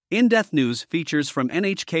In-depth news features from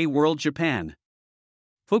NHK World Japan.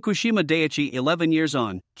 Fukushima Daiichi 11 years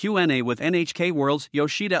on, Q&A with NHK World's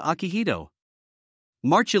Yoshida Akihito.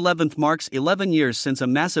 March 11 marks 11 years since a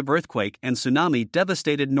massive earthquake and tsunami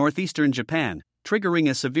devastated northeastern Japan, triggering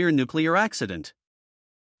a severe nuclear accident.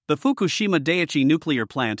 The Fukushima Daiichi nuclear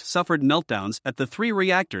plant suffered meltdowns at the 3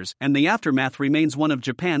 reactors, and the aftermath remains one of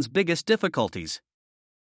Japan's biggest difficulties.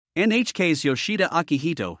 NHK's Yoshida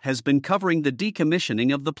Akihito has been covering the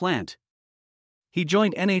decommissioning of the plant. He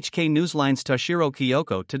joined NHK NEWSLINE's Tashiro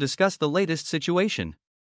Kyoko to discuss the latest situation.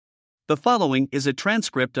 The following is a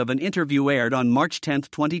transcript of an interview aired on March 10,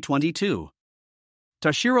 2022.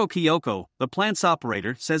 Tashiro Kyoko, the plant's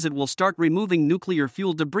operator, says it will start removing nuclear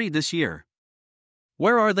fuel debris this year.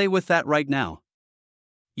 Where are they with that right now?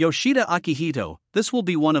 Yoshida Akihito, this will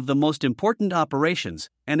be one of the most important operations,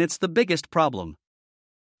 and it's the biggest problem.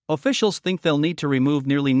 Officials think they'll need to remove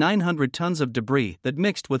nearly 900 tons of debris that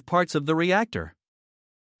mixed with parts of the reactor.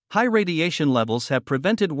 High radiation levels have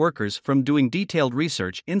prevented workers from doing detailed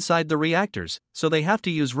research inside the reactors, so they have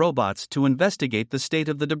to use robots to investigate the state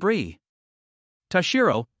of the debris.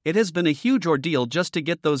 Tashiro, it has been a huge ordeal just to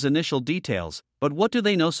get those initial details, but what do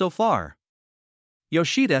they know so far?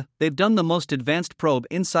 Yoshida, they've done the most advanced probe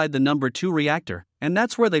inside the number 2 reactor, and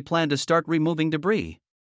that's where they plan to start removing debris.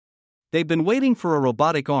 They've been waiting for a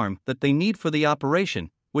robotic arm that they need for the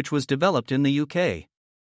operation, which was developed in the UK.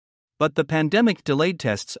 But the pandemic delayed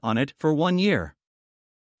tests on it for 1 year.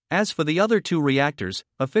 As for the other 2 reactors,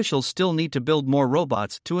 officials still need to build more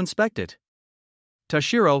robots to inspect it.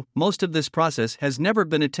 Tashiro, most of this process has never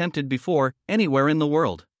been attempted before, anywhere in the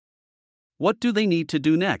world. What do they need to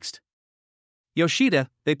do next? Yoshida,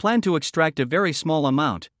 they plan to extract a very small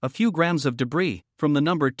amount, a few grams of debris, from the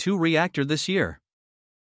number 2 reactor this year.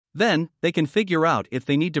 Then, they can figure out if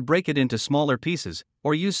they need to break it into smaller pieces,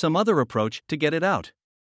 or use some other approach to get it out.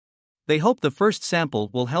 They hope the first sample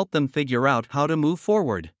will help them figure out how to move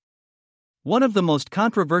forward. One of the most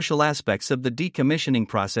controversial aspects of the decommissioning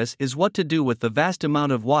process is what to do with the vast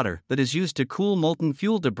amount of water that is used to cool molten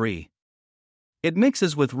fuel debris. It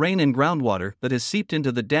mixes with rain and groundwater that has seeped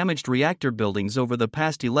into the damaged reactor buildings over the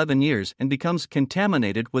past 11 years and becomes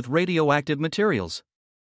contaminated with radioactive materials.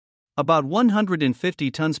 About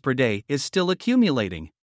 150 tons per day is still accumulating.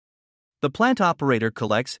 The plant operator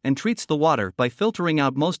collects and treats the water by filtering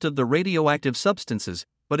out most of the radioactive substances,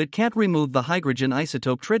 but it can't remove the hydrogen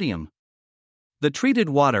isotope tritium. The treated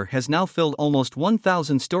water has now filled almost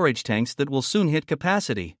 1,000 storage tanks that will soon hit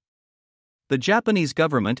capacity. The Japanese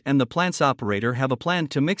government and the plant's operator have a plan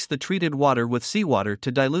to mix the treated water with seawater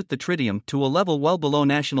to dilute the tritium to a level well below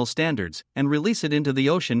national standards and release it into the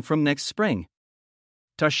ocean from next spring.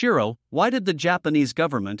 Tashiro, why did the Japanese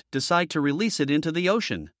government decide to release it into the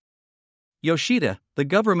ocean? Yoshida, the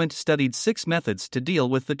government studied 6 methods to deal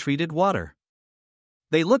with the treated water.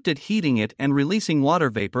 They looked at heating it and releasing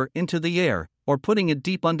water vapor into the air, or putting it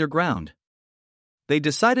deep underground. They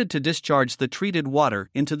decided to discharge the treated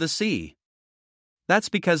water into the sea. That's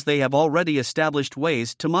because they have already established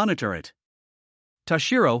ways to monitor it.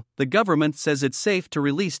 Tashiro, the government says it's safe to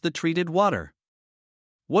release the treated water.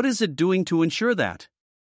 What is it doing to ensure that?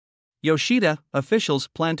 Yoshida, officials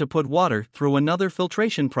plan to put water through another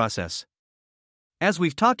filtration process. As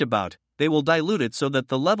we've talked about, they will dilute it so that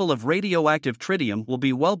the level of radioactive tritium will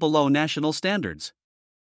be well below national standards.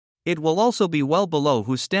 It will also be well below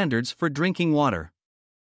WHO standards for drinking water.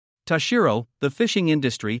 Tashiro, the fishing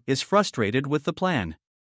industry, is frustrated with the plan.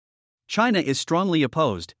 China is strongly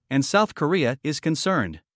opposed, and South Korea is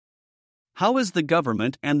concerned. How is the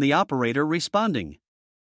government and the operator responding?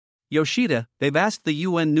 Yoshida, they've asked the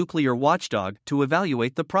UN nuclear watchdog to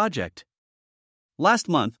evaluate the project. Last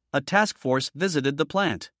month, a task force visited the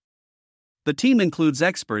plant. The team includes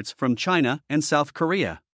experts from China and South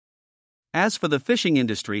Korea. As for the fishing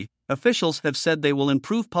industry, officials have said they will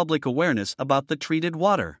improve public awareness about the treated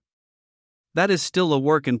water. That is still a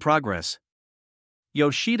work in progress.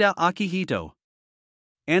 Yoshida Akihito,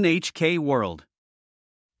 NHK World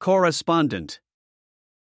Correspondent.